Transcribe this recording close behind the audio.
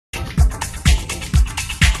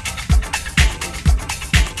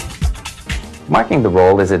Marking the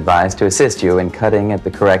roll is advised to assist you in cutting at the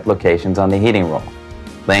correct locations on the heating roll.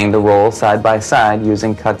 Laying the rolls side by side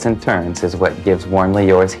using cuts and turns is what gives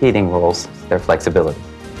WarmlyYours heating rolls their flexibility.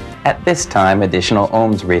 At this time, additional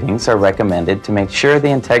ohms readings are recommended to make sure the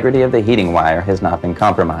integrity of the heating wire has not been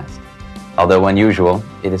compromised. Although unusual,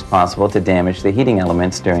 it is possible to damage the heating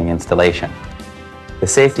elements during installation. The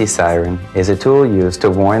safety siren is a tool used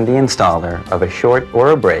to warn the installer of a short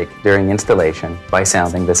or a break during installation by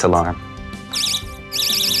sounding this alarm.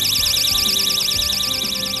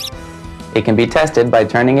 It can be tested by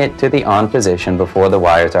turning it to the on position before the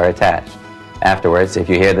wires are attached. Afterwards, if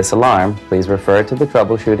you hear this alarm, please refer to the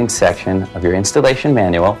troubleshooting section of your installation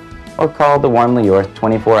manual or call the WarmlyYours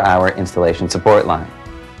 24-hour installation support line.